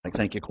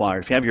Fantastic. Thank you, choir.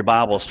 If you have your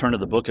Bibles, turn to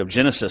the book of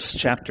Genesis,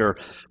 chapter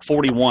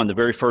 41, the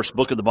very first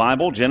book of the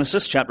Bible,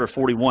 Genesis, chapter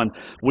 41.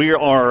 We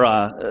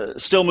are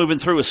still moving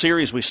through a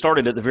series we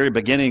started at the very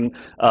beginning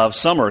of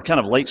summer, kind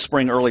of late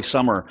spring, early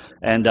summer.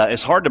 And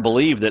it's hard to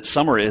believe that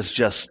summer is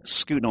just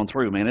scooting on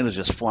through, man. It is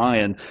just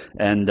flying.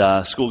 And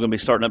school going to be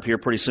starting up here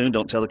pretty soon.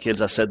 Don't tell the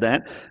kids I said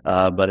that.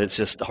 But it's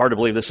just hard to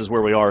believe this is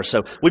where we are.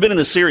 So we've been in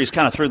this series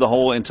kind of through the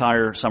whole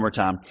entire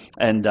summertime.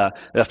 And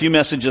a few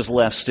messages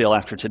left still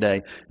after today.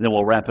 And then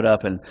we'll wrap it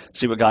up and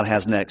see what God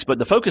has next. But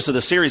the focus of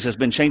the series has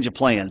been change of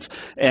plans.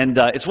 And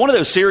it's one of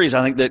those series,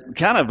 I think, that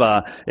kind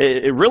of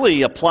it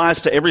really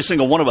applies to every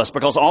single one of us,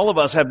 because all of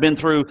us have been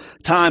through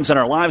times in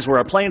our lives where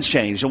our plans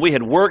changed. And we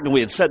had worked and we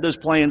had set those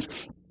plans.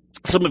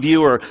 Some of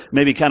you are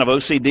maybe kind of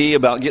OCD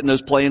about getting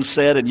those plans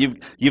set, and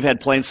you've had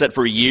plans set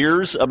for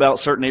years about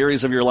certain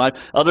areas of your life.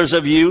 Others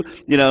of you,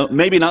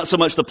 maybe not so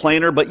much the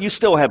planner, but you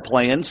still have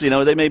plans.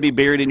 They may be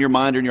buried in your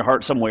mind or in your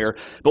heart somewhere,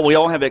 but we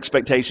all have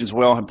expectations.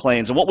 We all have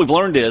plans. And what we've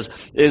learned is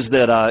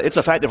that it's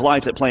a fact of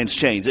life that plans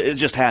change. It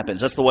just happens.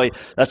 That's the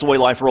way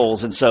life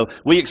rolls. And so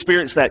we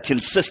experience that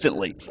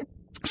consistently.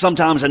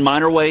 Sometimes in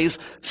minor ways,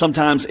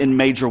 sometimes in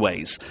major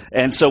ways.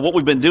 And so what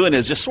we've been doing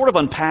is just sort of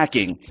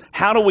unpacking,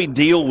 how do we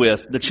deal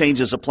with the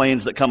changes of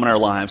plans that come in our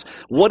lives?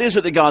 What is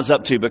it that God's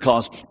up to?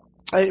 Because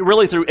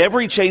really, through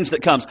every change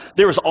that comes,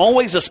 there is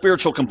always a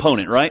spiritual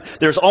component, right?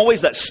 There's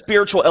always that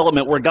spiritual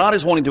element where God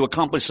is wanting to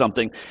accomplish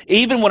something.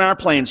 Even when our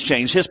plans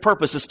change, His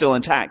purpose is still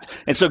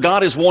intact. And so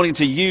God is wanting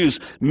to use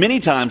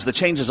many times the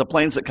changes of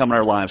plans that come in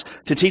our lives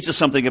to teach us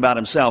something about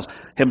Himself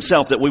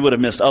that we would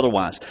have missed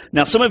otherwise.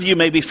 Now, some of you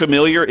may be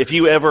familiar, if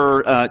you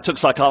ever took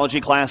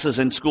psychology classes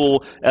in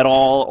school at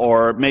all,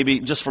 or maybe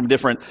just from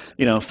different,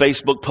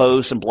 Facebook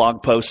posts and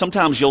blog posts,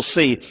 sometimes you'll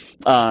see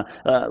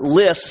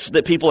lists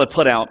that people have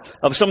put out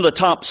of some of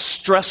the top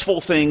stressful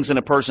things in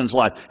a person's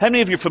life. How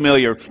many of you are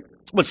familiar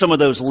with some of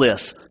those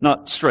lists?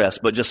 Not stress,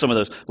 but just some of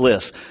those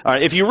lists. All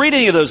right. If you read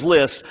any of those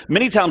lists,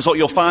 many times what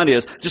you'll find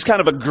is just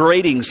kind of a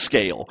grading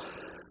scale,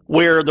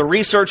 where the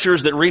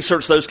researchers that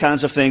research those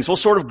kinds of things will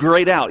sort of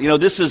grade out,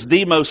 this is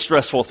the most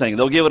stressful thing.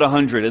 They'll give it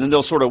 100, and then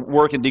they'll sort of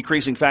work in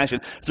decreasing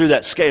fashion through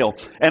that scale.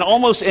 And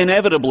almost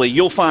inevitably,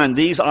 you'll find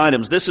these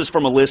items. This is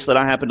from a list that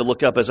I happened to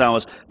look up as I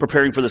was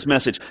preparing for this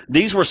message.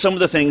 These were some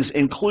of the things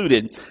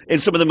included in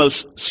some of the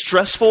most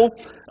stressful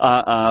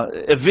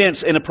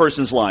events in a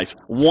person's life.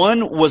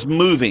 One was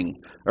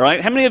moving. All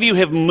right. How many of you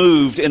have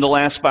moved in the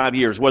last 5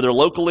 years, whether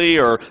locally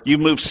or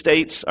you've moved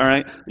states? All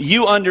right.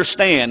 You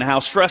understand how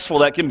stressful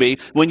that can be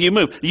when you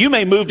move. You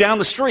may move down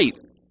the street,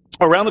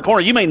 around the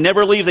corner. You may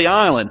never leave the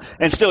island,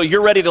 and still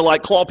you're ready to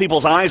claw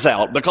people's eyes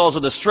out because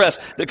of the stress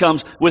that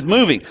comes with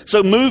moving.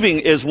 So moving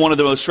is one of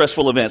the most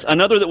stressful events.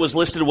 Another that was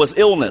listed was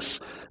illness.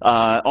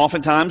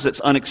 Oftentimes it's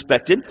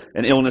unexpected,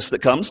 an illness that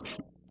comes.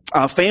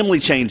 Family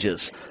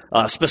changes,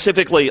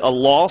 specifically a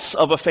loss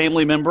of a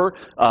family member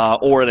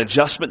or an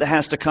adjustment that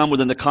has to come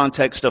within the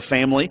context of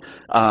family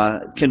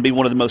can be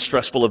one of the most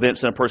stressful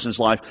events in a person's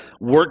life.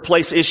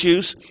 Workplace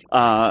issues,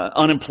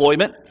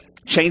 unemployment,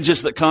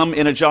 changes that come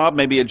in a job,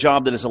 maybe a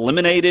job that is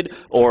eliminated,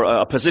 or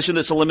a position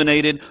that's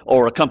eliminated,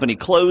 or a company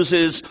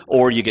closes,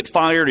 or you get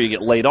fired, or you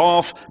get laid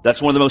off.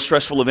 That's one of the most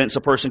stressful events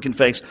a person can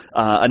face.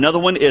 Another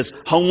one is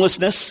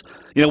homelessness.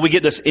 We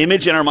get this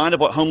image in our mind of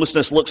what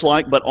homelessness looks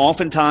like, but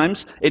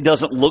oftentimes it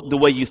doesn't look the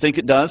way you think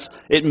it does.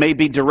 It may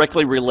be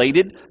directly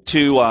related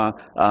to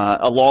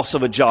a loss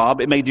of a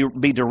job. It may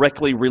be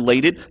directly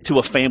related to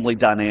a family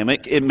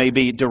dynamic. It may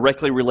be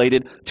directly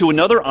related to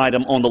another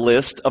item on the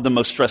list of the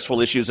most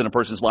stressful issues in a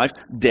person's life,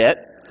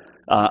 debt.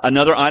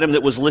 Another item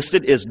that was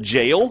listed is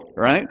jail,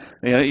 right?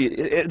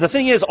 The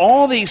thing is,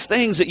 all these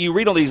things that you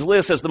read on these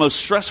lists as the most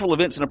stressful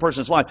events in a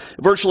person's life,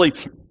 virtually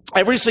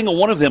every single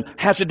one of them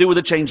have to do with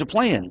a change of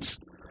plans.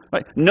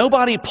 Right?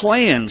 Nobody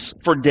plans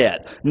for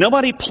debt.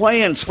 Nobody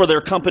plans for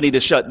their company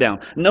to shut down.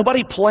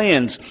 Nobody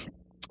plans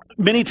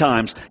many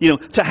times,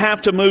 to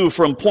have to move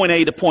from point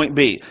A to point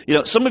B.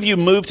 Some of you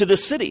moved to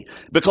this city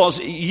because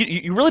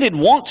you really didn't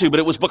want to, but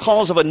it was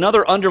because of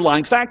another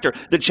underlying factor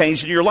that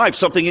changed in your life,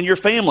 something in your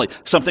family,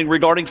 something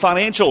regarding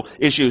financial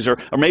issues, or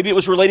maybe it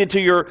was related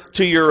to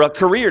your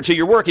career, to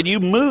your work, and you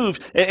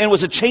moved, and it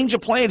was a change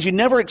of plans. You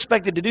never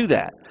expected to do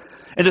that.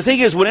 And the thing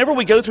is, whenever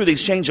we go through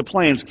these change of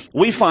plans,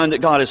 we find that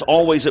God is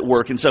always at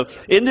work. And so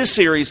in this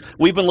series,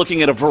 we've been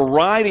looking at a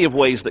variety of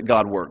ways that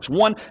God works.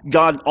 One,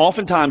 God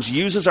oftentimes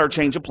uses our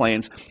change of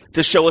plans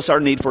to show us our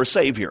need for a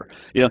Savior.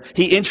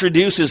 He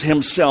introduces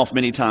Himself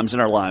many times in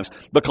our lives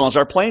because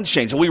our plans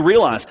change. And we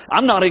realize,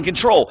 I'm not in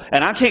control,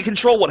 and I can't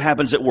control what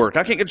happens at work.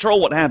 I can't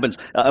control what happens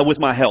with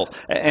my health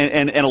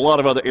and a lot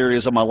of other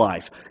areas of my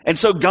life. And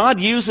so God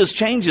uses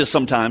changes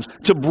sometimes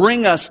to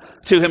bring us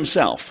to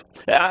Himself.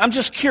 I'm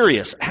just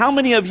curious, how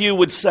many of you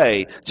would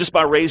say, just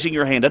by raising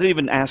your hand, I didn't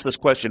even ask this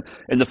question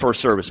in the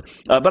first service,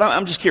 but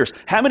I'm just curious,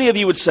 how many of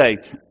you would say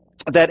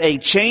that a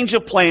change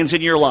of plans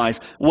in your life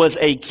was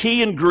a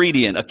key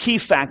ingredient, a key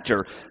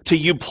factor to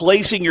you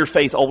placing your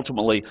faith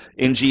ultimately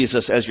in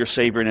Jesus as your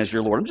Savior and as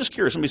your Lord? I'm just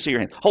curious. Let me see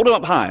your hand. Hold them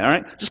up high, all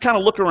right? Just kind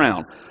of look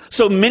around.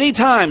 So many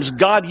times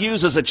God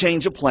uses a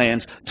change of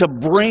plans to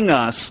bring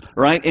us,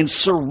 right, and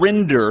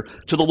surrender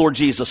to the Lord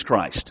Jesus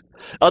Christ.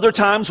 Other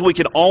times we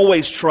can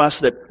always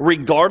trust that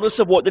regardless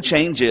of what the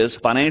change is,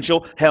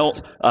 financial,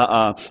 health,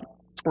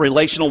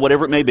 relational,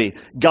 whatever it may be,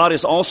 God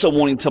is also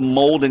wanting to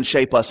mold and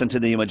shape us into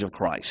the image of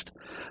Christ.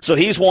 So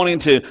He's wanting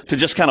to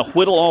just kind of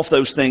whittle off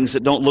those things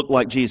that don't look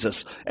like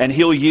Jesus. And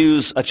He'll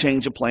use a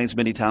change of plans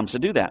many times to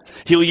do that.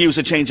 He'll use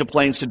a change of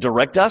plans to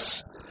direct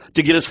us,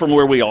 to get us from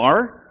where we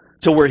are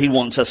to where He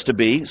wants us to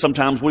be.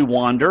 Sometimes we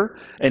wander,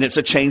 and it's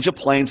a change of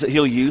plans that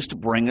He'll use to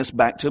bring us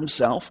back to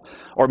Himself.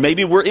 Or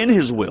maybe we're in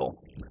His will.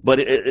 But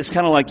it's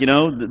kind of like,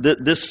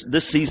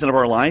 this season of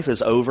our life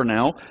is over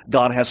now.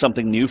 God has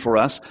something new for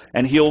us,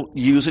 and He'll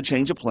use a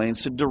change of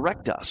plans to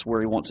direct us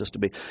where He wants us to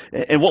be.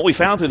 And what we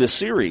found through this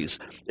series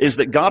is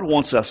that God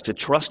wants us to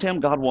trust Him.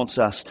 God wants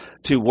us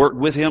to work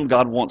with Him.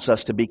 God wants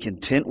us to be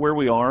content where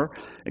we are.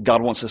 And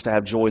God wants us to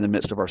have joy in the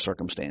midst of our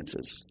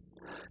circumstances.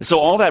 So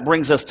all that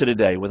brings us to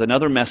today with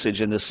another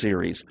message in this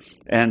series.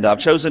 And I've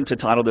chosen to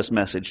title this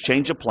message,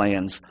 Change of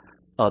Plans,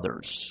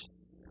 Others.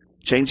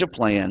 Change of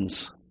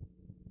Plans,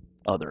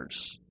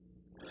 Others.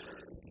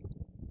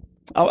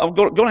 I'm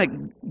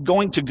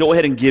going to go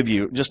ahead and give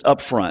you, just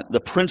up front, the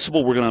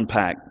principle we're going to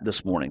unpack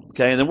this morning.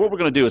 Okay, and then what we're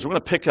going to do is we're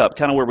going to pick up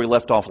kind of where we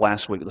left off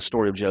last week with the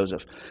story of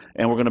Joseph,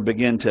 and we're going to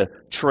begin to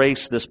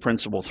trace this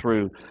principle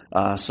through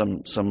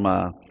some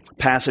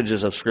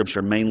passages of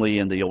Scripture, mainly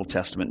in the Old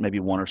Testament, maybe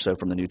one or so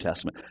from the New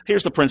Testament.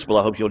 Here's the principle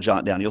I hope you'll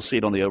jot down. You'll see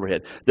it on the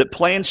overhead. That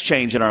plans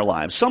change in our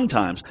lives.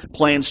 Sometimes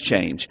plans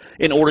change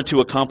in order to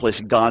accomplish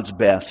God's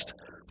best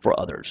for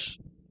others.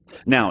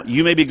 Now,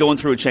 you may be going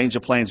through a change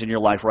of plans in your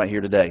life right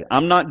here today.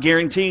 I'm not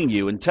guaranteeing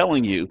you and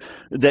telling you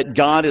that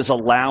God is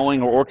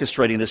allowing or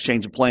orchestrating this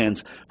change of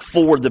plans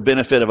for the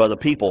benefit of other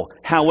people.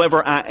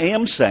 However, I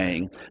am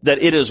saying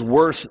that it is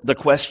worth the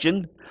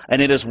question,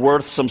 and it is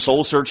worth some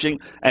soul searching,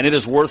 and it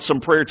is worth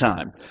some prayer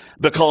time,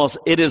 because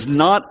it is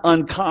not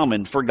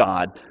uncommon for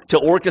God to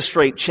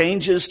orchestrate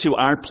changes to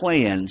our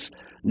plans,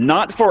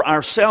 not for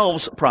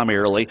ourselves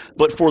primarily,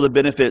 but for the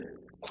benefit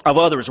of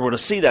others. We're going to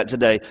see that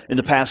today in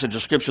the passage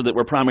of Scripture that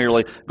we're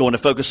primarily going to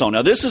focus on.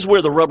 Now, this is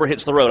where the rubber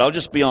hits the road. I'll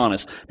just be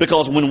honest.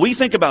 Because when we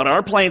think about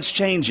our plans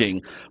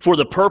changing for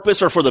the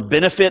purpose or for the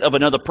benefit of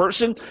another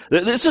person,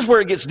 this is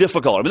where it gets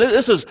difficult. I mean,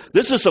 this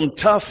is some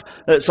tough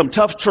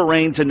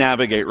terrain to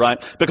navigate,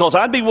 right? Because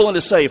I'd be willing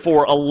to say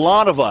for a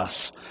lot of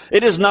us,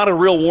 it is not a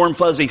real warm,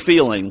 fuzzy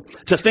feeling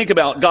to think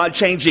about God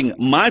changing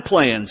my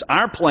plans,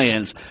 our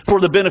plans, for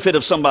the benefit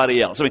of somebody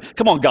else. I mean,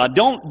 come on, God,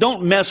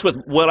 don't mess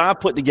with what I've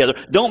put together.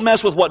 Don't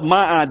mess with what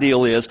my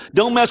ideal is.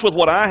 Don't mess with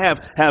what I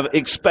have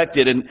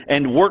expected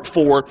and worked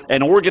for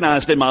and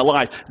organized in my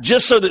life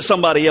just so that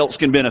somebody else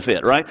can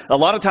benefit, right? A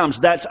lot of times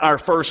that's our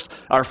first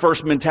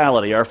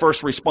mentality, our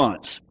first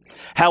response.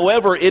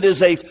 However, it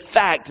is a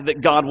fact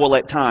that God will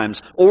at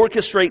times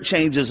orchestrate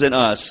changes in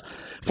us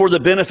for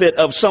the benefit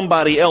of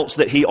somebody else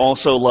that He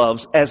also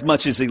loves as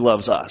much as He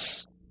loves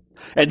us.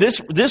 And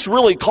this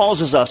really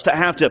causes us to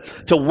have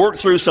to work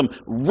through some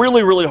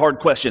really, really hard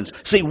questions.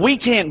 See, we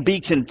can't be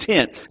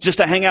content just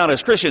to hang out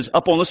as Christians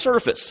up on the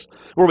surface,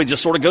 where we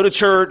just sort of go to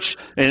church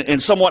in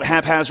somewhat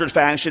haphazard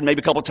fashion, maybe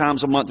a couple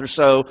times a month or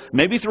so,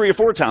 maybe 3 or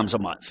 4 times a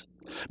month.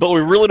 But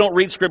we really don't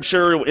read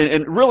Scripture,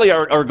 and really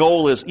our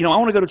goal is, I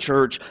want to go to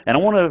church, and I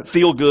want to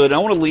feel good, and I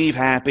want to leave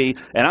happy,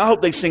 and I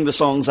hope they sing the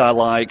songs I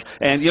like,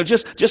 and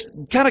just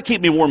kind of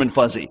keep me warm and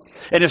fuzzy.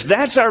 And if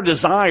that's our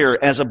desire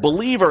as a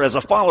believer, as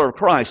a follower of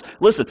Christ,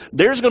 listen,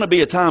 there's going to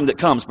be a time that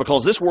comes,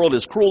 because this world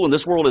is cruel and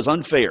this world is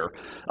unfair.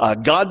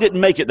 God didn't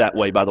make it that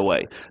way, by the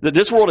way. That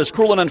this world is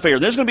cruel and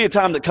unfair. There's going to be a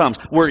time that comes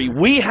where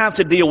we have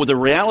to deal with the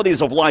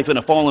realities of life in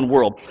a fallen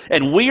world,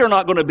 and we are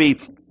not going to be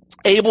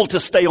able to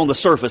stay on the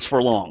surface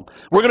for long.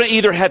 We're going to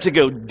either have to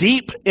go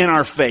deep in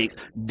our faith,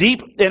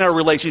 deep in our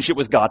relationship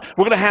with God.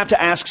 We're going to have to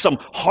ask some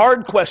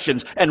hard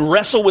questions and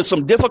wrestle with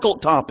some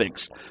difficult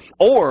topics.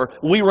 Or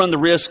we run the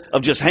risk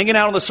of just hanging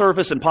out on the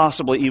surface and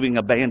possibly even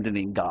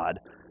abandoning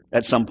God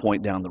at some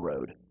point down the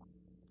road.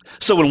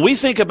 So when we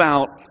think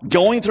about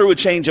going through a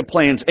change of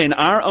plans in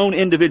our own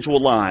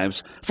individual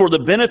lives for the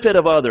benefit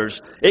of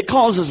others, it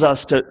causes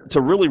us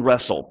to really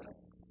wrestle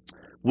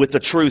with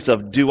the truth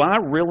of, do I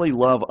really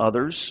love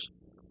others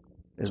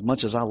as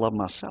much as I love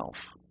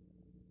myself?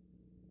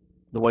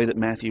 The way that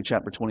Matthew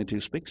chapter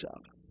 22 speaks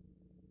of.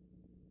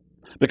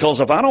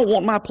 Because if I don't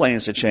want my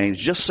plans to change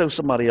just so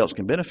somebody else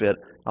can benefit,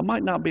 I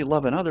might not be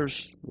loving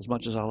others as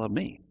much as I love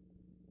me.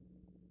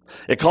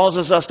 It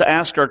causes us to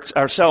ask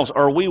ourselves,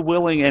 are we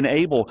willing and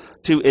able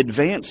to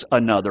advance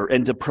another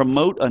and to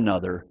promote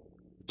another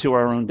to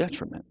our own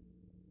detriment?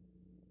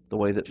 The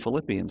way that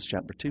Philippians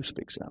chapter 2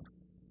 speaks of.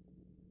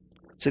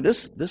 See,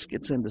 this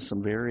gets into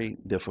some very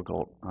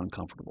difficult,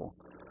 uncomfortable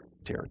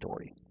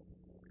territory.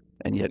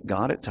 And yet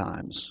God at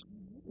times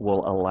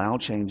will allow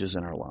changes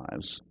in our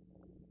lives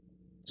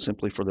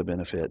simply for the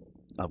benefit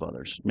of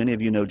others. Many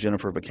of you know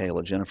Jennifer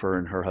Vakala. Jennifer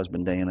and her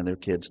husband Dan and their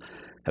kids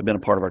have been a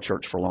part of our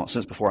church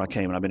since before I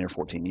came, and I've been here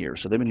 14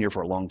 years. So they've been here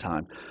for a long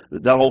time.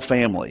 That whole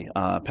family,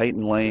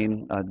 Peyton,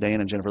 Lane,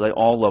 Dan, and Jennifer, they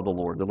all love the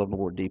Lord. They love the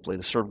Lord deeply.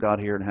 They serve God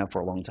here and have for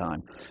a long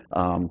time.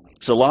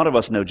 So a lot of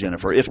us know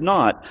Jennifer. If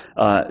not,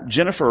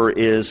 Jennifer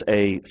is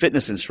a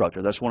fitness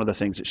instructor. That's one of the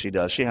things that she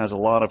does. She has a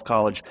lot of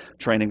college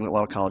training, a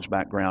lot of college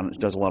background. She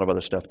does a lot of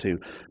other stuff too.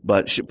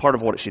 But part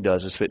of what she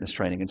does is fitness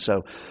training. And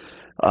so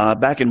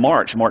back in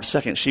March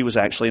 2nd, she was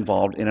actually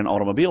involved in an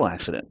automobile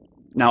accident.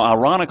 Now,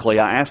 ironically,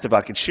 I asked if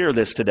I could share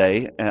this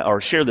today, or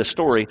share this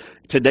story.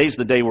 Today's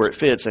the day where it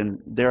fits,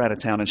 and they're out of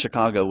town in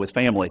Chicago with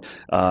family,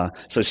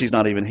 so she's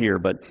not even here.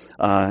 But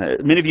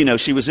many of you know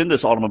she was in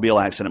this automobile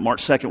accident.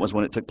 March 2nd was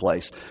when it took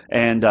place,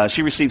 and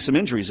she received some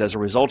injuries as a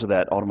result of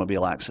that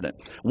automobile accident.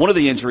 One of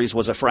the injuries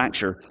was a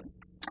fracture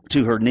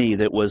to her knee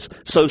that was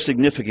so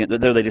significant that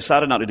though they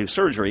decided not to do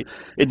surgery,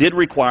 it did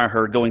require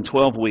her going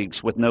 12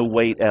 weeks with no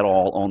weight at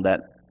all on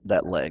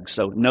that leg.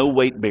 So no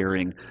weight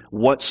bearing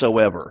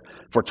whatsoever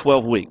for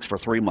 12 weeks, for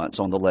 3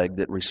 months on the leg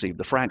that received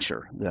the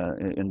fracture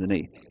in the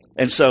knee.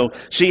 And so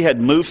she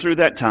had moved through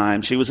that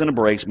time. She was in a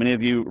brace. Many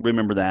of you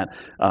remember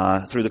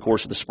that through the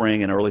course of the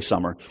spring and early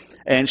summer.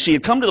 And she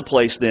had come to the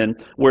place then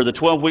where the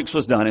 12 weeks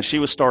was done and she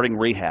was starting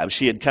rehab.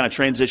 She had kind of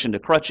transitioned to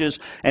crutches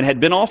and had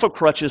been off of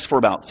crutches for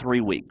about 3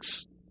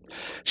 weeks.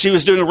 She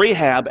was doing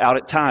rehab out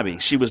at Tybee.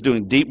 She was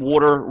doing deep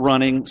water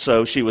running,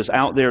 so she was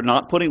out there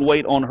not putting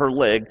weight on her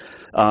leg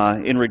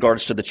in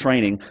regards to the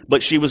training,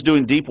 but she was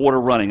doing deep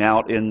water running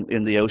out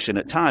in the ocean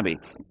at Tybee.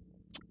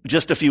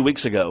 Just a few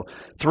weeks ago,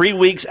 3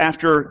 weeks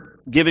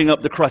after giving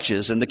up the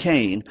crutches and the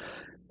cane,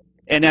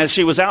 and as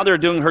she was out there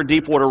doing her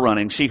deep water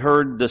running, she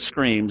heard the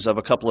screams of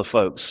a couple of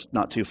folks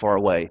not too far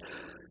away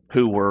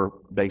who were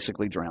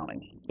basically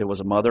drowning. It was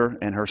a mother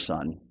and her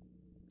son.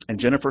 And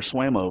Jennifer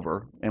swam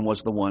over and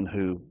was the one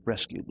who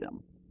rescued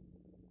them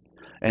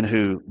and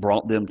who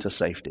brought them to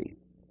safety.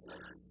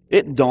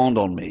 It dawned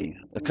on me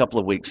a couple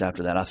of weeks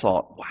after that. I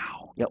thought,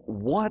 wow,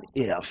 what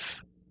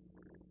if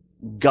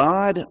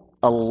God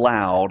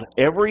allowed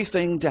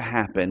everything to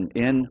happen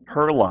in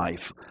her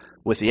life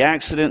with the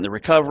accident, the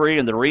recovery,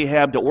 and the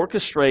rehab to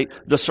orchestrate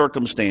the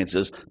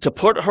circumstances to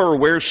put her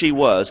where she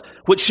was,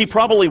 which she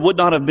probably would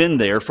not have been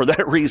there for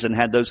that reason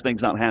had those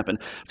things not happened,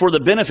 for the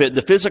benefit,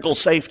 the physical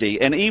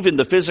safety, and even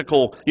the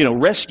physical,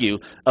 rescue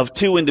of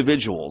 2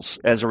 individuals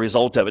as a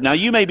result of it. Now,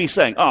 you may be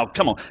saying, oh,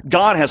 come on,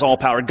 God has all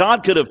power.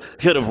 God could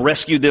have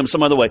rescued them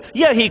some other way.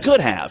 Yeah, he could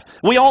have.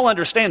 We all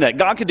understand that.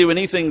 God could do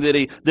anything that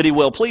he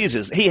well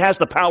pleases. He has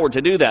the power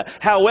to do that.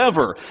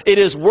 However, it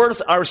is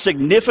worth our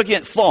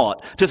significant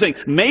thought to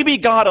think, maybe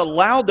God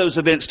allowed those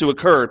events to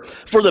occur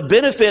for the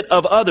benefit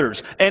of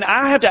others. And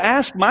I have to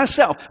ask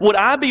myself, would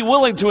I be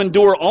willing to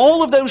endure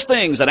all of those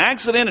things, an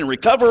accident and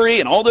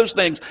recovery and all those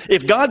things,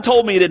 if God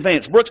told me in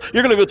advance, Brooks,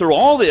 you're going to go through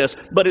all this,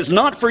 but it's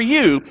not for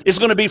you, it's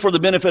going to be for the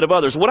benefit of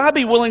others. Would I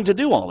be willing to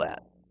do all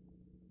that?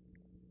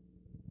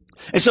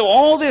 And so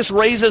all this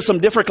raises some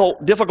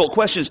difficult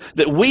questions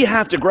that we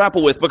have to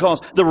grapple with,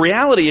 because the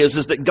reality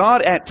is that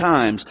God at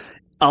times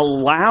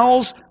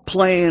allows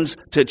plans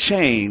to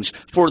change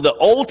for the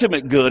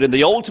ultimate good and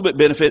the ultimate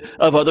benefit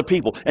of other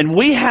people. And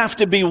we have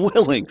to be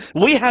willing.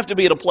 We have to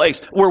be at a place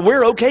where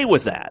we're okay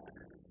with that,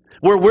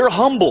 where we're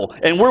humble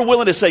and we're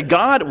willing to say,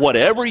 God,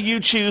 whatever you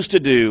choose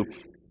to do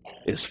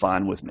is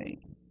fine with me.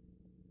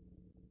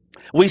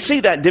 We see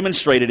that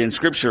demonstrated in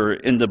Scripture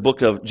in the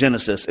book of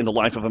Genesis in the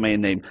life of a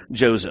man named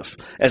Joseph.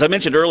 As I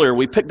mentioned earlier,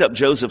 we picked up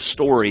Joseph's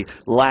story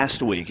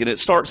last week, and it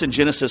starts in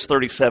Genesis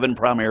 37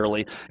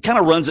 primarily, kind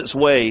of runs its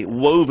way,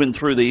 woven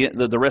through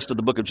the rest of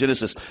the book of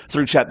Genesis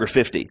through chapter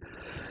 50.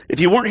 If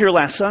you weren't here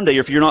last Sunday, or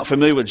if you're not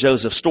familiar with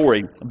Joseph's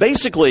story,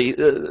 basically,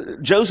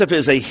 Joseph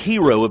is a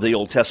hero of the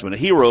Old Testament, a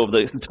hero of the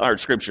entire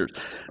Scriptures.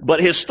 But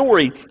his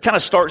story kind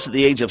of starts at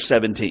the age of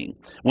 17,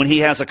 when he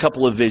has a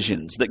couple of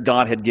visions that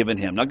God had given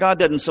him. Now, God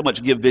doesn't so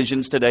much give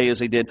visions today as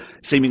he did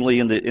seemingly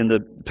in the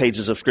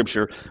pages of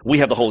Scripture. We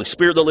have the Holy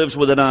Spirit that lives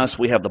within us.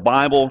 We have the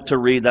Bible to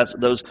read.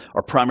 Those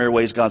are primary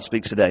ways God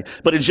speaks today.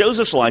 But in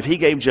Joseph's life, he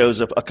gave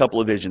Joseph a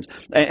couple of visions.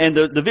 And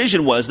the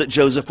vision was that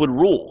Joseph would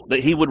rule, that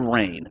he would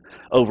reign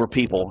over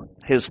people,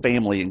 his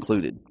family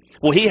included.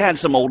 Well, he had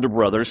some older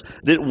brothers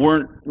that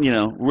weren't,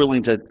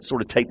 willing to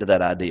sort of take to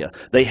that idea.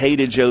 They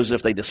hated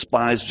Joseph. They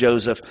despised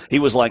Joseph. He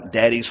was like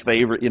daddy's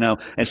favorite,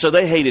 and so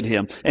they hated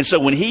him. And so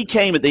when he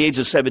came at the age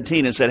of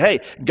 17 and said, hey,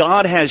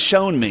 God has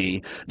shown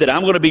me that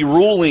I'm going to be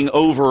ruling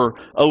over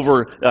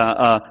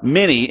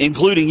many,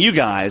 including you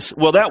guys,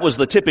 well, that was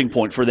the tipping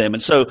point for them.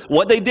 And so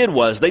what they did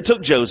was they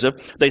took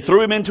Joseph, they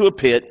threw him into a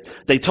pit,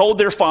 they told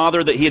their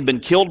father that he had been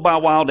killed by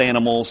wild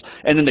animals,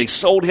 and then they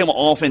sold him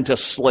off into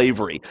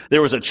slavery.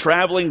 There was a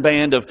traveling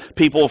band of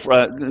people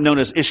known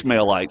as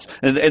Ishmaelites,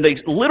 and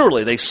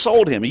they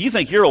sold him. And you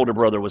think your older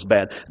brother was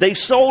bad. They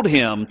sold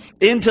him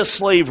into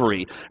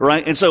slavery,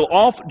 right? And so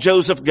off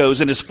Joseph goes,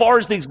 and as far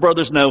as these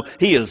brothers know,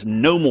 he is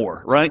no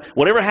more, right?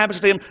 Whatever happens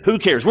to him, who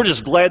cares? We're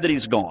just glad that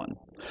he's gone.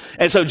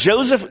 And so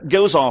Joseph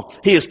goes off.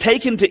 He is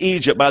taken to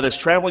Egypt by this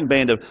traveling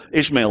band of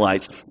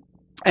Ishmaelites.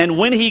 And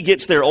when he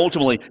gets there,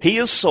 ultimately, he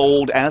is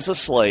sold as a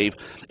slave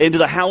into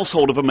the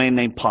household of a man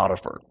named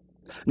Potiphar.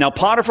 Now,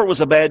 Potiphar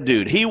was a bad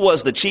dude. He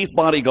was the chief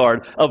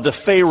bodyguard of the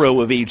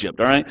Pharaoh of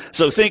Egypt, all right?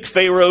 So think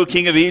Pharaoh,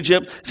 king of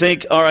Egypt.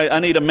 Think, all right, I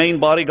need a main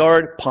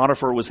bodyguard.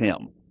 Potiphar was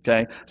him,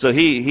 okay? So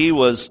he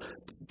was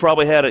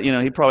probably had a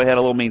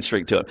little mean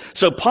streak to him.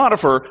 So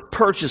Potiphar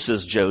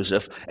purchases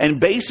Joseph, and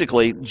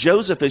basically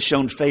Joseph is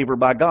shown favor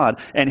by God,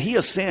 and he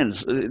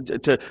ascends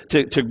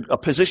to a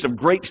position of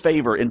great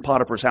favor in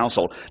Potiphar's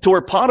household, to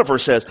where Potiphar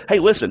says, hey,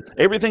 listen,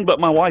 everything but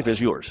my wife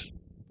is yours.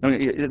 I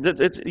mean,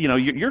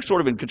 you're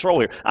sort of in control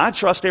here. I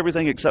trust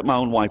everything except my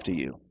own wife to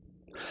you.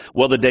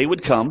 Well, the day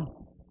would come.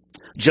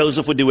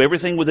 Joseph would do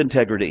everything with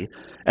integrity,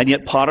 and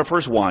yet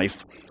Potiphar's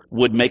wife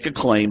would make a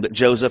claim that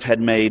Joseph had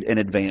made an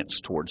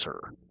advance towards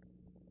her.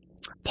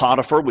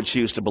 Potiphar would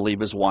choose to believe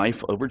his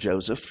wife over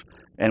Joseph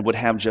and would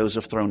have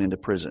Joseph thrown into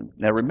prison.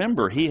 Now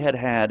remember, he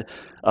had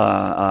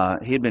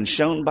been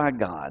shown by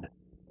God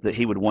that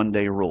he would one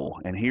day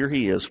rule. And here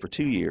he is for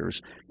 2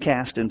 years,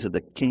 cast into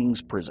the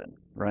king's prison,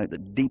 right? The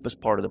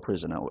deepest part of the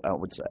prison, I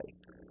would say.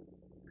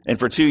 And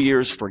for 2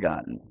 years,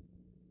 forgotten.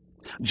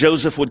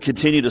 Joseph would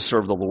continue to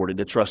serve the Lord and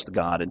to trust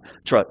God and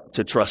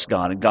trust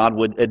God, and God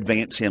would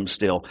advance him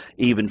still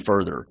even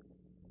further,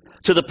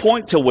 to the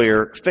point to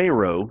where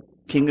Pharaoh,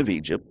 king of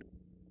Egypt,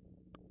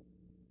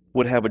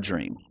 would have a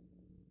dream.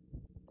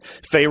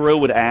 Pharaoh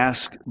would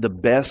ask the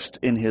best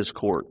in his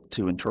court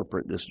to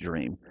interpret this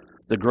dream.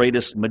 The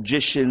greatest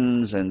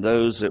magicians and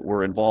those that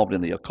were involved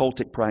in the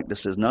occultic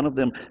practices, none of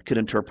them could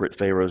interpret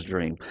Pharaoh's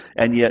dream.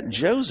 And yet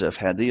Joseph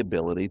had the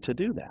ability to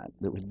do that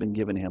had been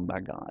given him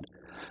by God.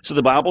 So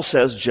the Bible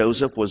says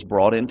Joseph was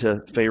brought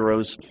into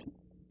Pharaoh's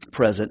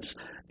presence,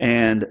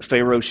 and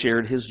Pharaoh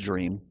shared his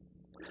dream.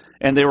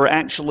 And there were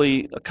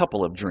actually a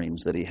couple of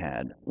dreams that he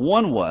had.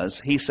 One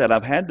was, he said,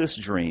 I've had this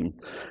dream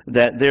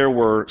that there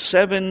were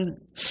 7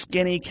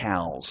 skinny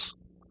cows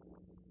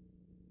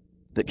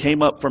that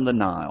came up from the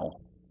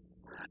Nile,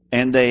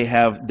 and they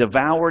have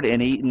devoured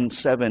and eaten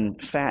 7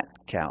 fat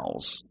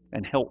cows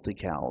and healthy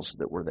cows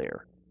that were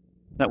there.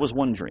 That was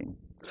one dream.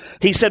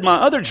 He said, my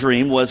other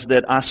dream was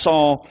that I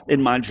saw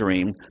in my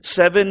dream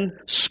 7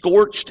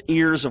 scorched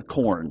ears of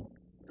corn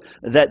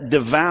that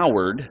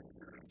devoured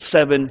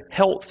 7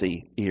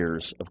 healthy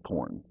ears of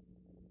corn.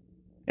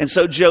 And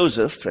so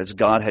Joseph, as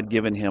God had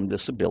given him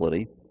this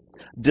ability,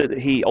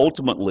 he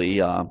ultimately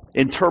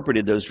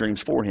interpreted those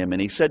dreams for him.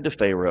 And he said to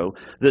Pharaoh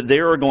that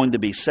there are going to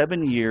be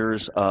 7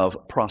 years of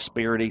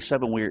prosperity,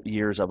 7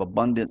 years of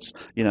abundance,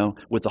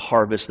 with the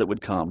harvest that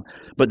would come.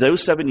 But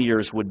those 7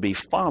 years would be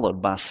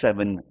followed by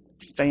 7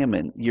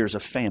 years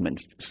of famine,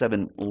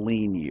 7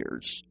 lean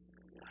years.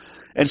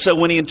 And so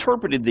when he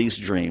interpreted these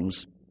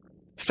dreams,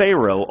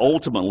 Pharaoh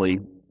ultimately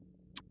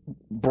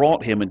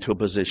brought him into a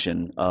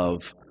position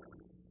of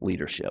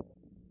leadership.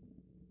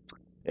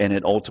 And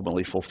it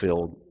ultimately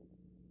fulfilled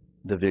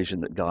the vision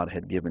that God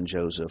had given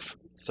Joseph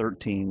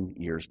 13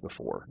 years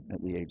before,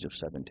 at the age of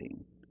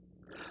 17.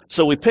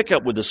 So we pick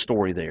up with the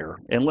story there,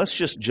 and let's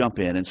just jump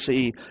in and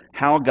see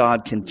how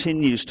God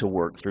continues to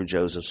work through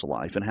Joseph's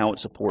life and how it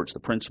supports the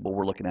principle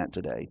we're looking at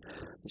today.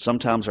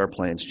 Sometimes our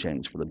plans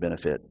change for the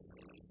benefit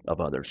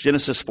of others.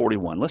 Genesis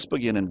 41. Let's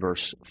begin in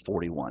verse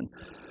 41.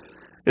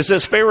 It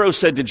says, Pharaoh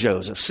said to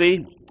Joseph,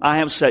 see, I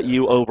have set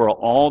you over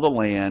all the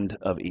land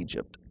of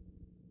Egypt.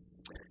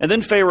 And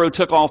then Pharaoh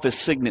took off his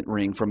signet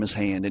ring from his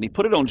hand, and he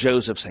put it on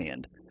Joseph's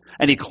hand.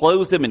 And he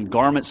clothed him in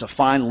garments of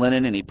fine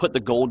linen, and he put the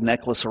gold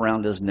necklace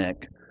around his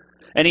neck.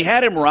 And he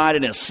had him ride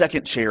in his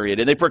second chariot,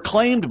 and they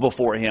proclaimed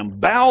before him,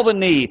 bow the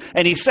knee,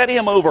 and he set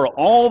him over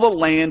all the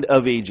land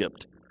of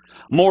Egypt.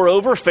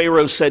 Moreover,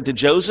 Pharaoh said to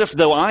Joseph,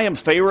 though I am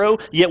Pharaoh,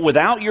 yet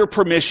without your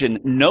permission,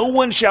 no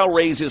one shall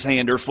raise his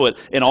hand or foot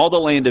in all the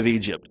land of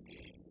Egypt.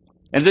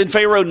 And then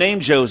Pharaoh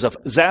named Joseph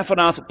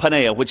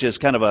Zaphanath-Paneah, which is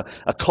kind of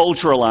a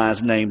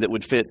culturalized name that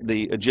would fit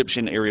the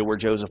Egyptian area where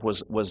Joseph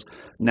was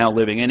now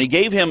living. And he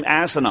gave him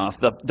Asenath,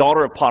 the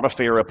daughter of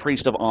Potiphar, a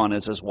priest of On,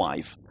 as his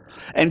wife.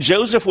 And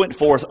Joseph went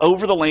forth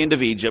over the land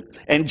of Egypt,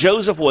 and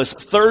Joseph was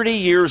 30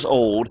 years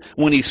old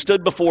when he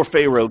stood before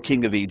Pharaoh,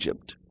 king of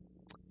Egypt.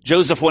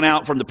 Joseph went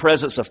out from the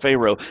presence of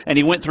Pharaoh, and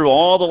he went through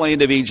all the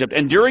land of Egypt.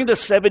 And during the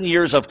 7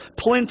 years of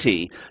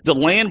plenty, the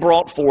land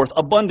brought forth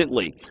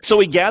abundantly. So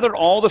he gathered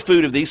all the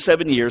food of these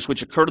 7 years,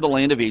 which occurred in the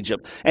land of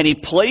Egypt, and he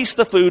placed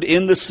the food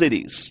in the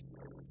cities.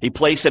 He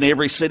placed in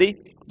every city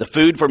the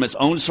food from its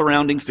own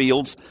surrounding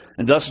fields.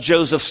 And thus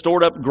Joseph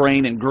stored up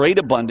grain in great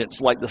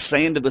abundance like the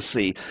sand of the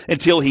sea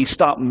until he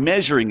stopped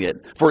measuring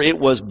it, for it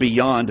was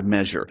beyond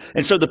measure.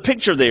 And so the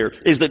picture there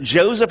is that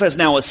Joseph has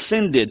now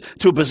ascended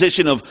to a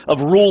position of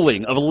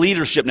ruling, of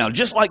leadership now,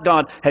 just like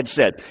God had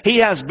said. He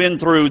has been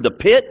through the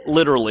pit,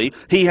 literally.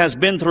 He has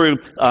been through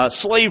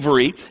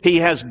slavery. He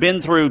has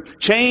been through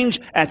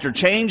change after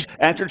change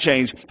after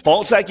change,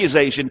 false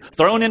accusation,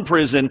 thrown in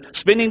prison,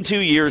 spending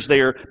 2 years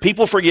there,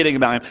 people forgetting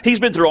about him. He's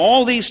been through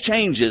all these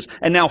changes,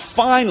 and now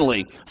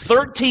finally,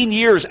 13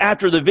 years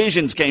after the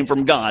visions came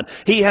from God,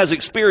 he has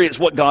experienced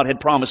what God had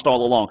promised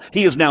all along.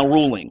 He is now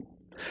ruling.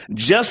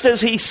 Just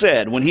as he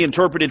said when he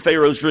interpreted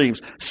Pharaoh's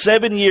dreams,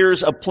 7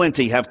 years of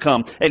plenty have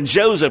come. And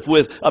Joseph,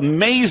 with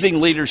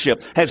amazing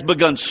leadership, has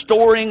begun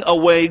storing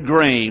away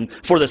grain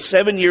for the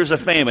 7 years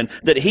of famine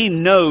that he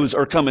knows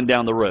are coming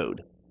down the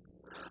road.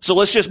 So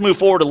let's just move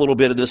forward a little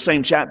bit in this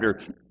same chapter.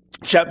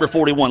 Chapter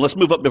 41. Let's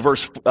move up to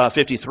verse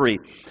 53.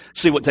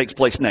 See what takes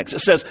place next. It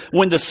says,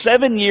 when the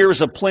 7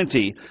 years of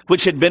plenty,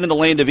 which had been in the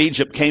land of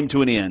Egypt, came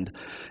to an end,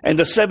 and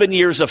the 7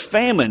 years of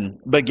famine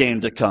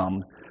began to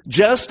come,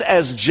 just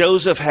as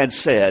Joseph had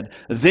said,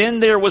 then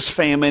there was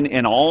famine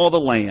in all the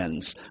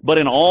lands, but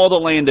in all the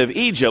land of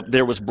Egypt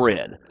there was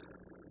bread.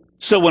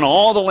 So when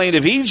all the land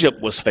of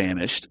Egypt was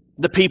famished,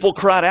 the people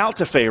cried out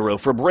to Pharaoh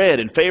for bread,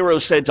 and Pharaoh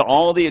said to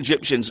all the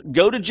Egyptians,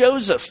 go to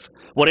Joseph.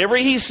 Whatever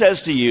he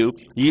says to you,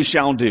 you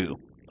shall do.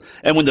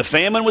 And when the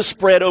famine was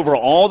spread over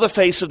all the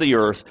face of the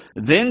earth,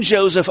 then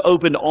Joseph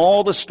opened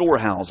all the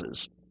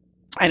storehouses,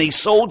 and he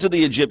sold to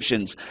the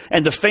Egyptians,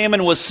 and the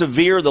famine was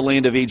severe in the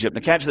land of Egypt.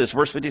 Now catch this,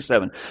 verse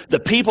 57. The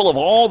people of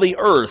all the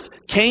earth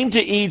came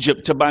to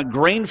Egypt to buy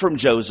grain from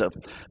Joseph,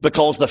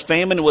 because the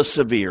famine was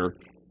severe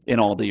in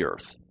all the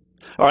earth.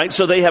 All right,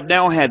 so they have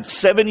now had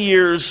 7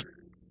 years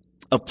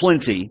of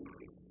plenty,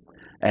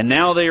 and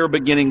now they are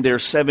beginning their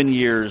 7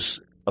 years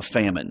of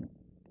famine.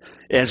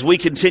 As we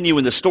continue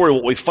in the story,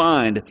 what we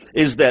find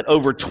is that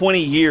over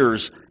 20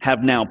 years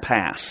have now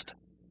passed.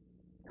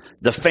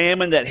 The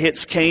famine that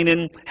hits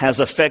Canaan has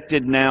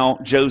affected now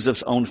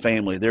Joseph's own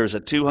family. There's a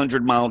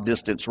 200-mile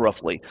distance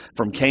roughly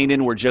from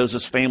Canaan, where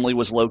Joseph's family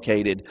was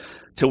located,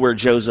 to where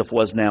Joseph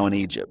was now in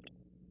Egypt.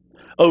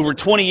 Over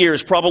 20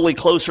 years, probably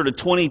closer to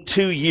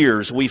 22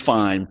 years, we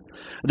find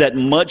that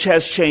much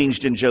has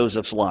changed in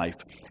Joseph's life.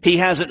 He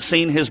hasn't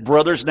seen his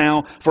brothers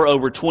now for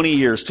over 20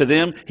 years. To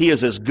them, he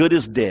is as good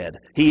as dead.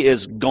 He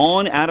is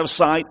gone out of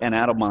sight and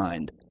out of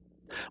mind.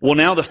 Well,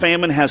 now the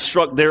famine has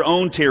struck their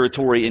own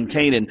territory in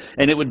Canaan,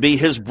 and it would be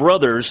his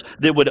brothers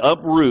that would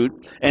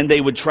uproot, and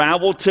they would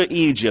travel to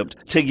Egypt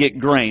to get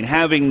grain,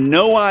 having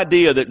no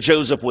idea that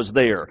Joseph was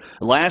there.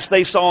 Last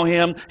they saw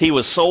him, he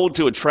was sold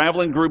to a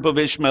traveling group of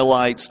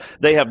Ishmaelites.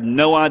 They have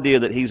no idea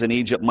that he's in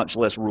Egypt, much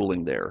less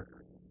ruling there.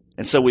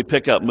 And so we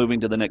pick up,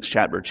 moving to the next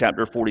chapter,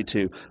 chapter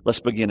 42.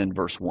 Let's begin in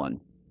verse 1.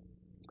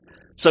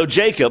 So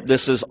Jacob,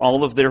 this is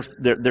all of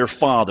their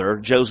father,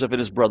 Joseph and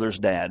his brother's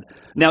dad.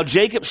 Now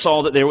Jacob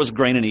saw that there was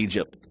grain in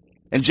Egypt.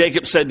 And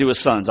Jacob said to his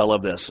sons, I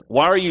love this,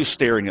 why are you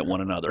staring at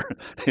one another?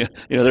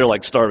 They're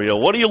like starving.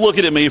 What are you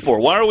looking at me for?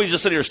 Why are we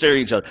just sitting here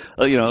staring at each other?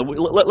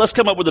 Let's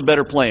come up with a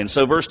better plan.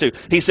 So verse 2,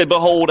 he said,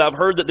 behold, I've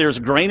heard that there's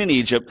grain in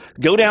Egypt.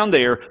 Go down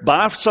there,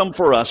 buy some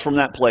for us from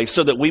that place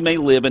so that we may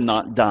live and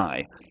not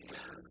die.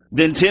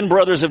 Then 10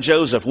 brothers of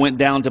Joseph went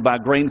down to buy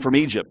grain from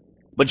Egypt.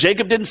 But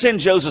Jacob didn't send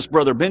Joseph's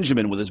brother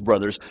Benjamin with his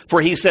brothers, for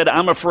he said,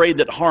 I'm afraid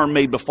that harm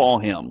may befall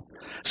him.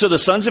 So the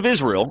sons of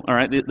Israel, all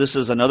right, this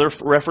is another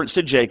reference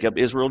to Jacob,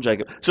 Israel,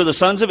 Jacob. So the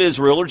sons of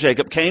Israel, or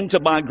Jacob, came to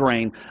buy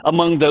grain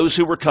among those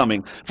who were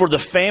coming, for the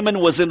famine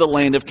was in the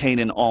land of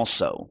Canaan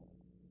also.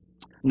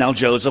 Now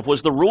Joseph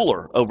was the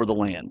ruler over the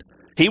land.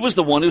 He was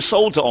the one who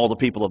sold to all the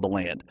people of the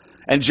land.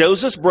 And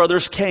Joseph's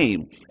brothers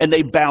came, and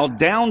they bowed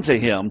down to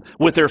him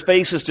with their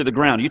faces to the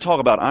ground. You talk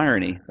about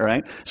irony, all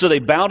right? So they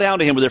bowed down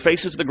to him with their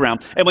faces to the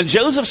ground. And when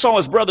Joseph saw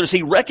his brothers,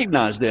 he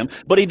recognized them,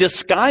 but he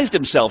disguised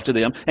himself to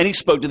them, and he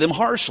spoke to them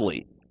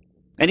harshly.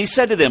 And he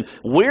said to them,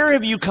 where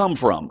have you come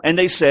from? And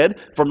they said,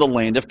 from the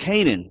land of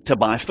Canaan, to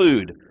buy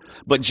food.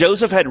 But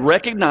Joseph had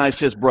recognized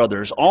his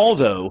brothers,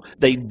 although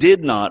they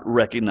did not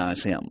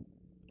recognize him.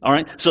 All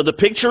right, so the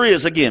picture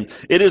is, again,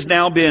 it has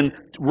now been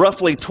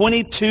roughly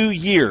 22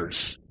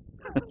 years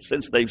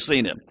since they've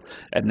seen him.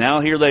 And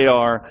now here they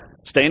are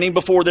standing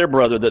before their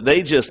brother that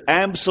they just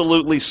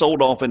absolutely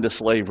sold off into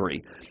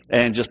slavery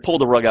and just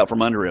pulled the rug out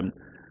from under him.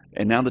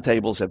 And now the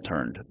tables have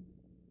turned.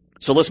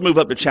 So let's move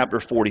up to chapter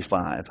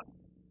 45,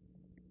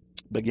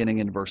 beginning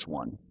in verse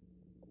 1.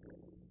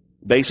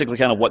 Basically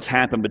kind of what's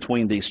happened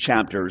between these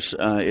chapters.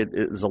 It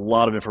is a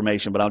lot of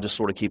information, but I'll just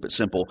sort of keep it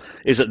simple,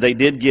 is that they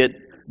did get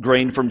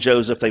grain from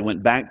Joseph. They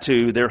went back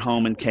to their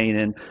home in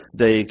Canaan.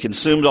 They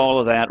consumed all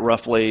of that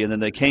roughly, and then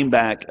they came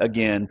back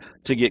again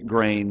to get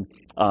grain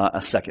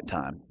a second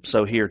time.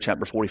 So here,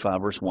 chapter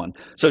 45, verse 1.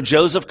 So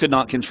Joseph could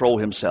not control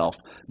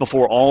himself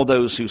before all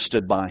those who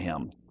stood by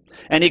him.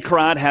 And he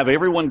cried, have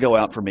everyone go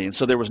out for me. And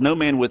so there was no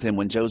man with him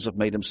when Joseph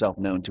made himself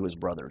known to his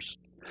brothers.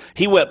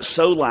 He wept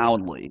so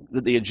loudly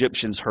that the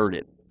Egyptians heard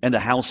it, and the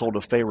household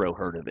of Pharaoh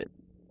heard of it.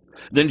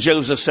 Then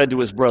Joseph said to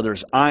his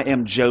brothers, I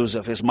am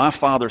Joseph. Is my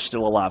father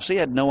still alive? So he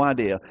had no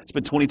idea. It's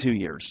been 22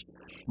 years.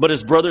 But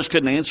his brothers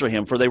couldn't answer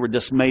him, for they were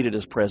dismayed at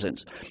his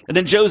presence. And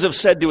then Joseph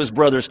said to his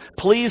brothers,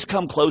 please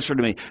come closer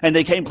to me. And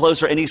they came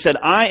closer, and he said,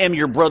 I am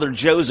your brother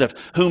Joseph,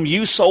 whom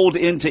you sold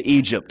into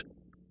Egypt.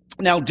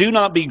 Now do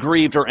not be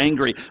grieved or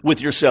angry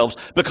with yourselves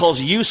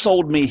because you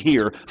sold me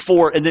here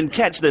for, and then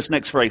catch this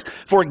next phrase,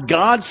 for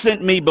God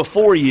sent me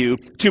before you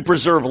to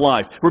preserve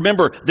life.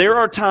 Remember, there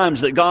are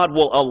times that God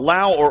will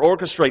allow or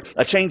orchestrate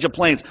a change of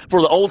plans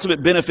for the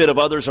ultimate benefit of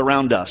others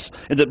around us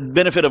and the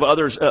benefit of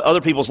others,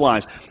 other people's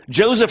lives.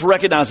 Joseph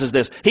recognizes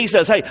this. He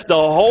says, hey,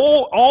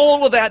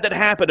 all of that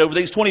happened over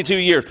these 22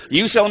 years,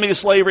 you selling me to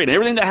slavery and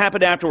everything that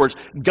happened afterwards,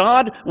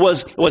 God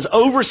was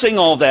overseeing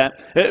all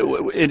that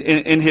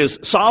in his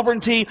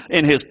sovereignty,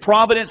 in his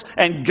providence,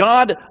 and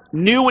God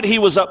knew what he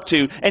was up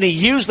to, and he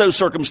used those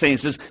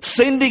circumstances,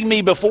 sending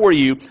me before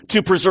you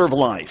to preserve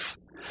life.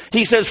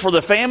 He says, for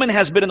the famine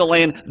has been in the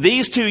land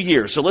these 2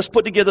 years. So let's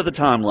put together the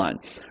timeline.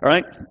 All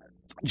right.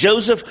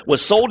 Joseph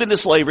was sold into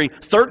slavery.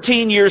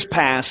 13 years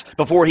pass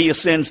before he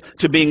ascends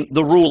to being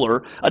the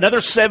ruler. Another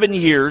 7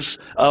 years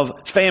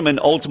of famine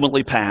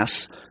ultimately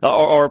pass,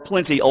 or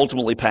plenty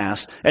ultimately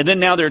pass. And then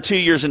now there are 2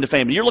 years into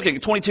famine. You're looking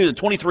at 22 to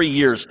 23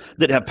 years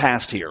that have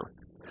passed here.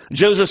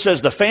 Joseph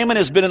says the famine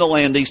has been in the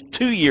land these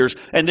 2 years,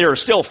 and there are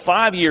still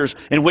 5 years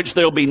in which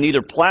there will be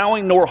neither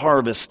plowing nor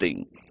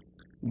harvesting.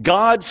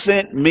 God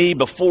sent me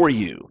before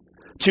you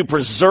to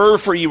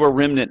preserve for you a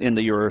remnant in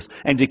the earth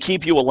and to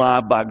keep you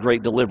alive by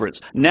great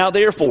deliverance. Now,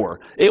 therefore,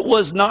 it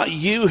was not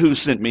you who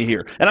sent me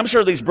here. And I'm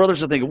sure these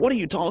brothers are thinking, what are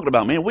you talking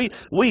about, man?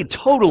 We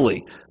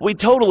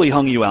totally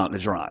hung you out to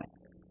dry.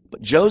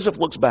 But Joseph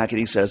looks back and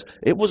he says,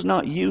 it was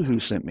not you who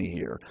sent me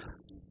here,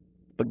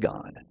 but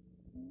God.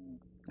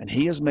 And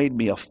he has made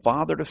me a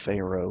father to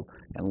Pharaoh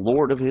and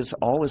lord of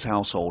all his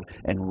household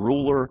and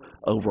ruler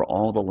over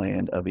all the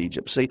land of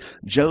Egypt. See,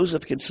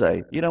 Joseph could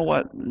say, you know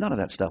what? None of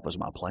that stuff was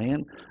my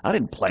plan. I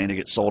didn't plan to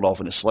get sold off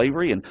into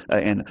slavery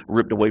and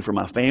ripped away from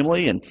my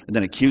family and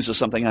then accused of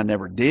something I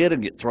never did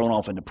and get thrown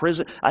off into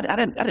prison. I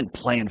didn't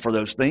plan for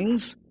those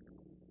things.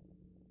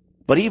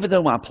 But even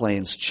though my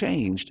plans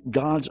changed,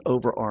 God's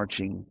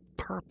overarching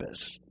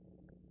purpose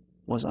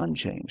was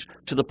unchanged,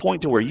 to the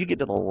point to where you get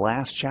to the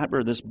last chapter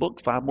of this book,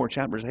 5 more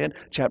chapters ahead,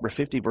 chapter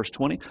 50, verse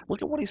 20.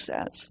 Look at what he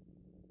says.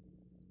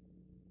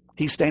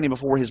 He's standing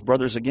before his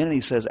brothers again, and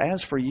he says,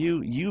 as for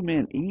you, you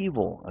meant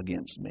evil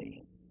against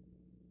me.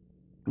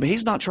 I mean,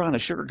 he's not trying to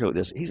sugarcoat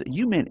this.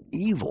 You meant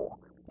evil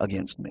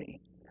against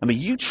me. I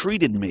mean, you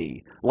treated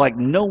me like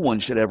no one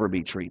should ever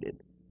be treated.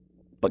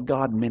 But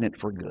God meant it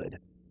for good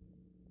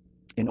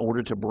in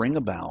order to bring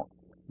about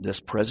this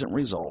present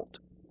result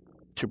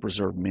to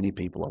preserve many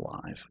people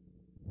alive.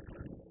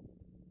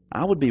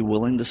 I would be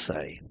willing to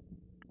say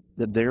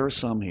that there are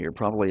some here,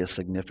 probably a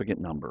significant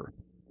number,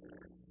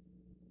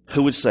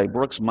 who would say,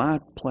 Brooks,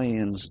 my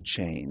plans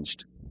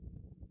changed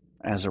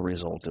as a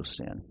result of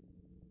sin.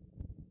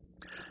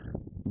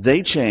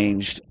 They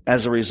changed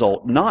as a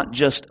result not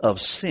just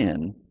of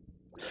sin,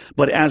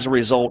 but as a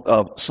result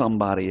of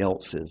somebody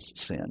else's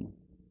sin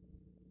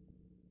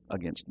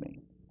against me.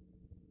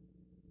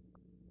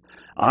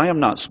 I am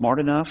not smart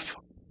enough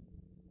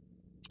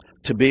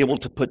to be able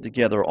to put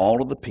together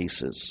all of the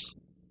pieces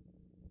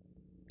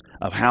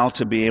of how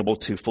to be able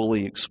to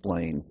fully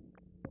explain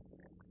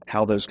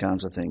how those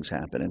kinds of things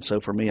happen. And so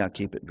for me, I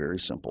keep it very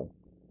simple.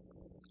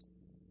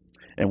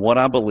 And what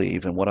I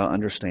believe and what I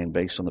understand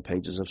based on the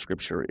pages of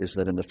Scripture is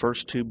that in the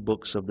first 2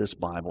 books of this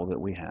Bible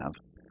that we have,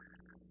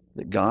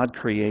 that God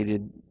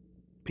created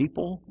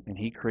people and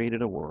He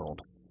created a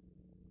world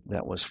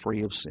that was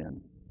free of sin.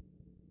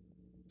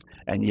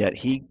 And yet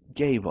He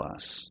gave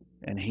us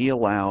and He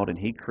allowed and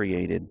He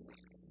created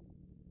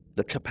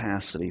the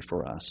capacity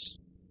for us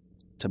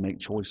to make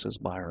choices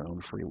by our own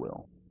free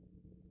will.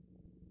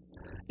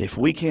 If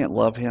we can't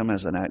love Him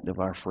as an act of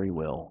our free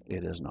will,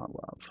 it is not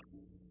love.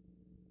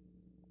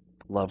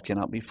 Love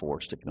cannot be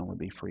forced. It can only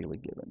be freely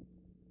given.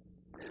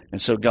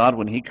 And so God,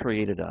 when He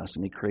created us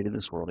and He created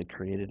this world, He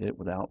created it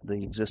without the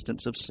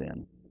existence of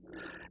sin.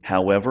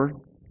 However,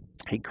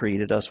 He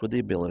created us with the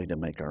ability to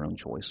make our own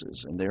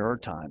choices. And there are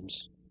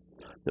times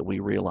that we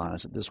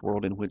realize that this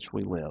world in which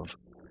we live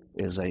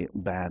is a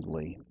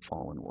badly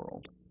fallen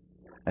world.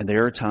 And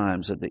there are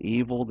times that the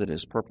evil that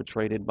is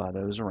perpetrated by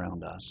those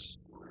around us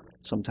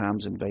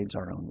sometimes invades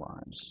our own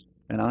lives.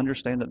 And I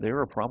understand that there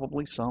are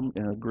probably some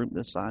in a group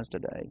this size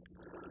today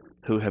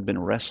who have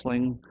been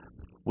wrestling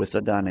with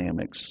the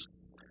dynamics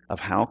of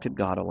how could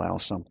God allow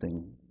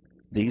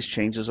these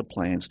changes of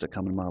plans to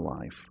come in my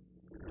life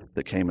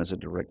that came as a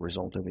direct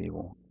result of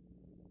evil.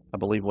 I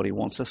believe what He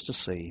wants us to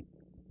see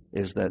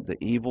is that the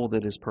evil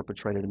that is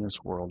perpetrated in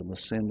this world and the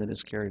sin that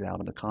is carried out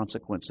and the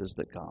consequences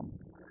that come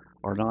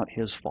are not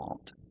His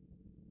fault,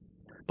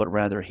 but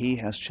rather He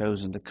has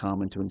chosen to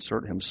come and to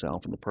insert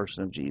Himself in the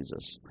person of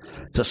Jesus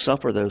to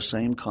suffer those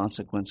same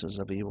consequences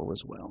of evil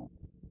as well,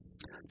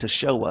 to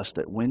show us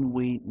that when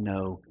we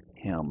know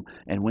Him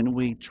and when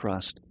we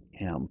trust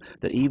Him,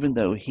 that even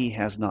though He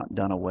has not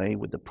done away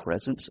with the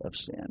presence of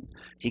sin,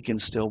 He can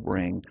still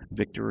bring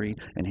victory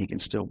and He can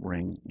still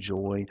bring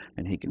joy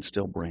and He can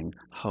still bring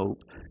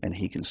hope and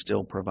He can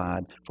still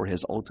provide for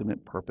His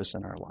ultimate purpose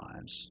in our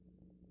lives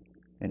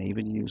and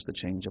even use the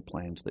change of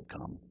plans that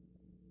come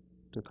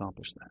to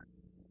accomplish that.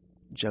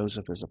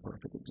 Joseph is a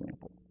perfect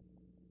example.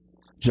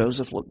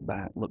 Joseph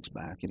looks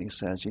back and he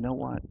says, you know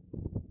what?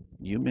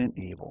 You meant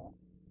evil.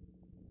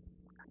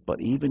 But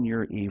even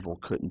your evil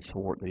couldn't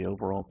thwart the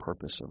overall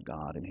purpose of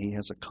God, and he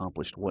has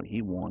accomplished what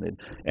he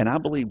wanted. And I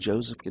believe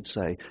Joseph could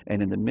say,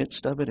 and in the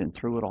midst of it and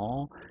through it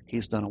all,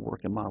 he's done a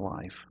work in my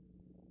life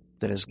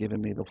that has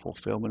given me the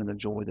fulfillment and the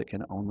joy that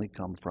can only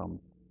come from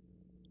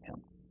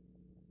him.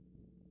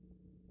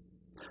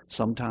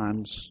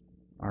 Sometimes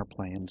our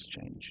plans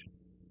change,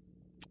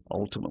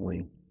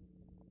 ultimately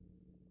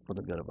for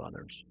the good of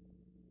others.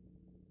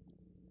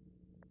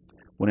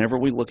 Whenever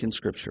we look in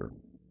Scripture,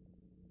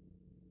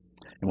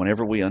 and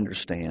whenever we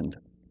understand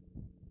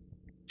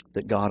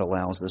that God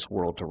allows this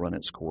world to run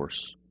its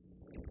course,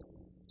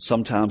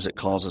 sometimes it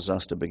causes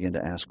us to begin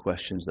to ask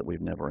questions that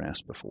we've never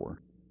asked before.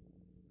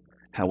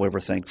 However,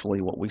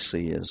 thankfully, what we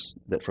see is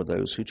that for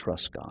those who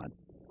trust God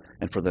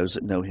and for those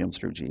that know him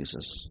through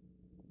Jesus,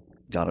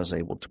 God is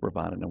able to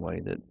provide in a way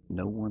that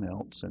no one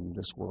else in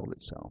this world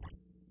itself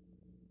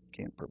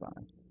can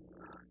provide.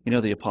 You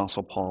know, the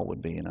Apostle Paul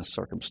would be in a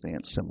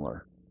circumstance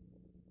similar.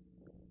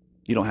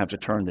 You don't have to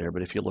turn there,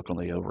 but if you look on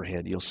the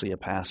overhead, you'll see a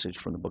passage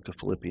from the book of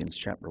Philippians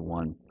chapter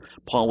 1.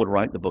 Paul would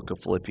write the book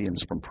of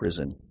Philippians from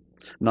prison,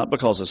 not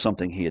because of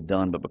something he had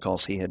done, but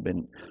because he had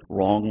been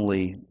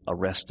wrongly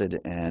arrested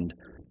and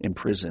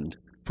imprisoned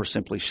for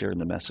simply sharing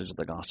the message of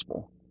the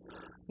gospel.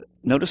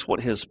 Notice what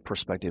his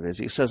perspective is.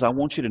 He says, I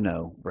want you to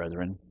know,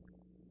 brethren,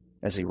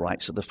 as he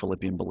writes to the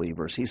Philippian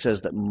believers, he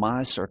says that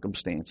my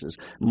circumstances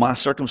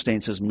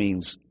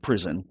means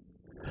prison,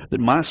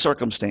 that my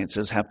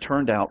circumstances have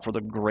turned out for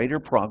the greater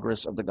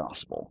progress of the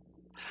gospel,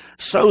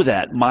 so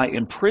that my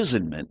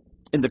imprisonment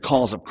in the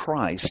cause of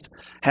Christ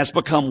has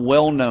become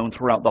well known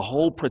throughout the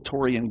whole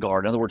Praetorian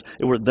Guard. In other words,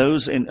 it were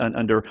those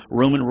under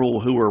Roman rule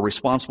who were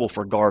responsible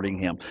for guarding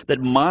him. That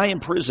my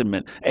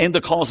imprisonment and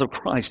the cause of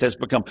Christ has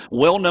become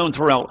well known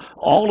throughout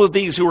all of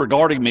these who are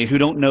guarding me who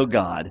don't know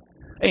God,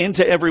 and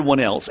to everyone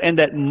else, and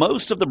that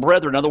most of the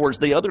brethren, in other words,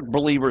 the other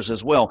believers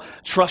as well,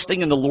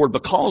 trusting in the Lord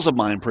because of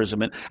my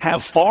imprisonment,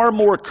 have far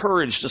more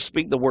courage to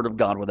speak the word of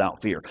God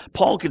without fear.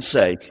 Paul could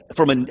say,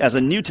 as a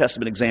New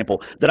Testament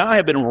example, that I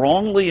have been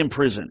wrongly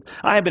imprisoned.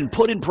 I have been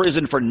put in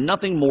prison for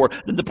nothing more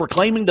than the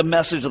proclaiming the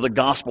message of the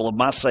gospel of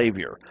my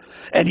Savior.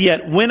 And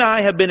yet, when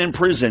I have been in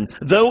prison,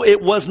 though it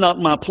was not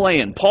my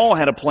plan, Paul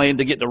had a plan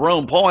to get to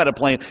Rome. Paul had a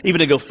plan even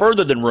to go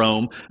further than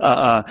Rome,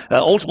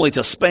 ultimately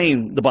to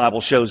Spain, the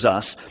Bible shows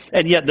us.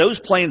 And yet those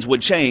plans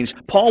would change.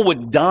 Paul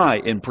would die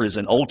in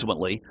prison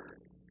ultimately.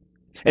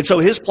 And so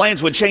his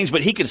plans would change,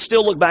 but he could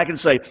still look back and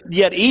say,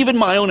 yet even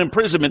my own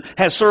imprisonment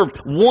has served,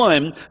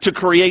 one, to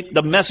create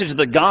the message of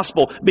the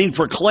gospel being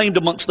proclaimed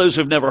amongst those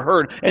who have never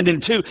heard. And then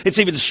two, it's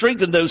even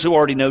strengthened those who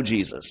already know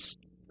Jesus.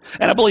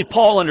 And I believe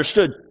Paul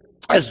understood,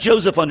 as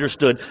Joseph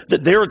understood,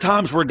 that there are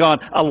times where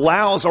God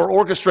allows or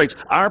orchestrates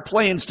our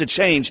plans to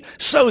change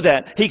so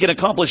that he can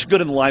accomplish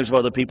good in the lives of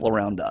other people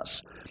around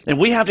us. And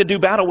we have to do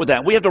battle with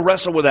that. We have to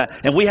wrestle with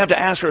that. And we have to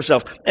ask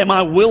ourselves, am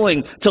I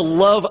willing to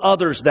love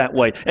others that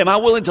way? Am I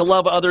willing to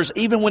love others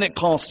even when it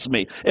costs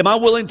me? Am I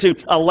willing to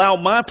allow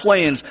my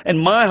plans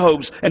and my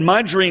hopes and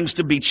my dreams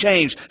to be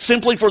changed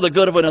simply for the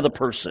good of another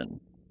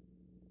person?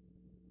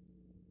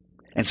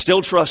 And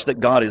still trust that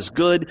God is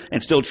good,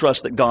 and still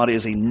trust that God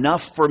is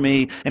enough for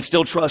me, and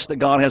still trust that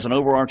God has an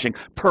overarching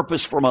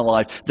purpose for my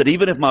life, that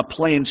even if my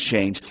plans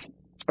change,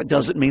 it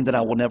doesn't mean that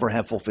I will never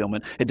have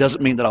fulfillment. It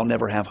doesn't mean that I'll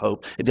never have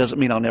hope. It doesn't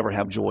mean I'll never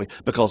have joy,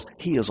 because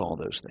he is all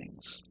those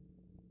things.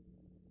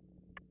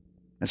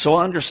 And so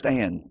I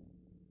understand.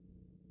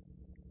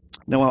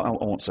 No, I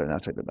won't say that. I'll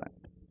take that back.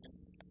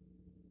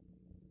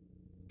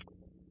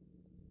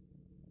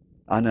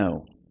 I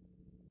know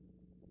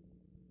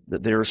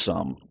that there are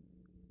some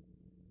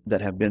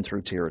that have been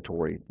through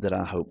territory that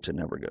I hope to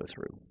never go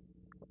through.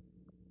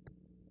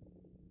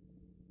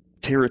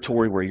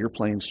 Territory where your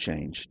plans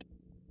changed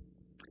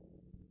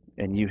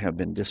and you have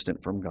been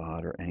distant from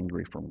God or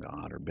angry from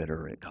God or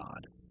bitter at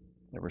God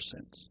ever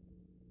since.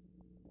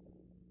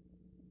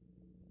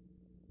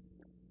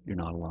 You're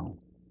not alone.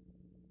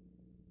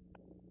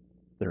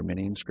 There are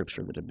many in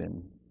Scripture that have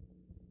been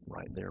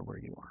right there where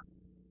you are.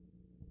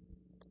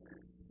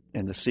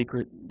 And the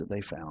secret that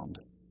they found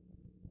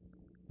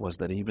was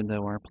that even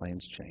though our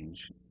plans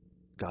change,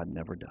 God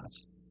never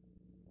does.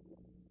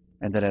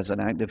 And that as an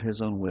act of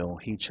his own will,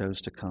 he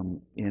chose to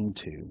come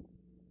into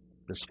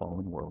this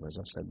fallen world, as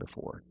I said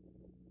before,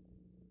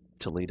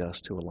 to lead us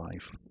to a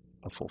life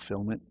of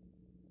fulfillment,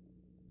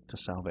 to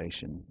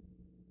salvation,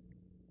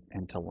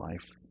 and to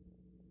life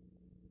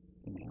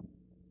in him.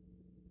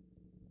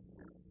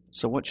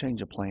 So what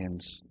change of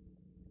plans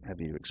have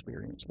you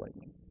experienced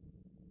lately?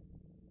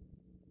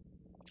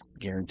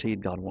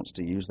 Guaranteed God wants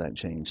to use that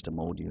change to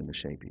mold you and to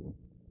shape you.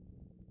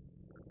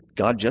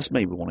 God just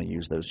maybe want to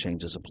use those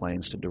changes of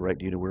plans to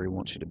direct you to where he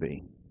wants you to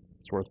be.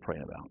 It's worth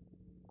praying about.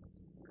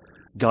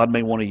 God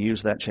may want to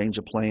use that change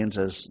of plans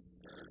as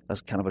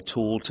kind of a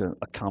tool to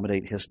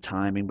accommodate his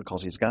timing,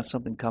 because he's got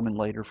something coming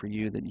later for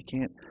you that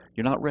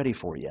you're not ready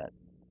for yet.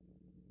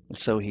 And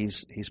so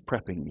he's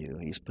prepping you,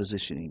 he's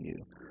positioning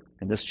you.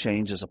 And this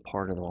change is a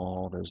part of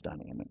all those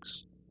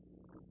dynamics.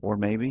 Or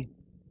maybe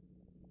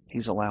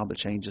He's allowed the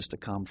changes to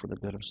come for the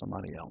good of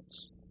somebody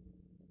else.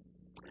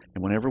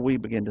 And whenever we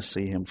begin to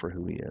see Him for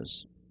who He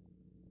is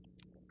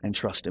and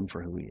trust Him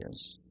for who He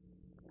is,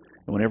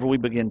 and whenever we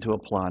begin to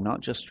apply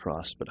not just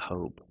trust but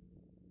hope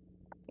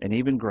and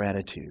even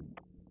gratitude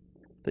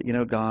that,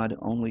 God,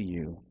 only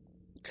You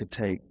could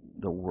take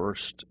the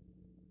worst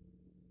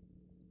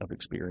of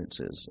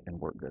experiences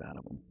and work good out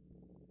of them,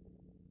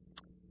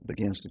 it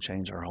begins to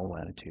change our whole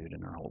attitude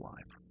and our whole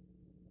life.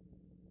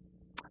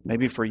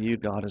 Maybe for you,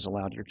 God has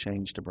allowed your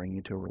change to bring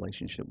you to a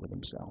relationship with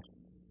Himself.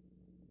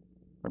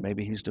 Or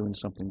maybe He's doing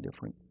something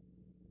different.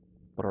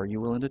 But are you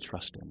willing to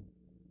trust Him?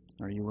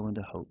 Are you willing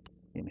to hope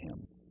in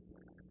Him?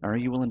 Or are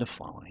you willing to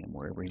follow Him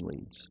wherever He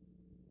leads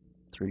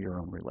through your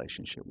own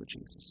relationship with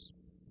Jesus?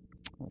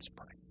 Let's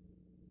pray.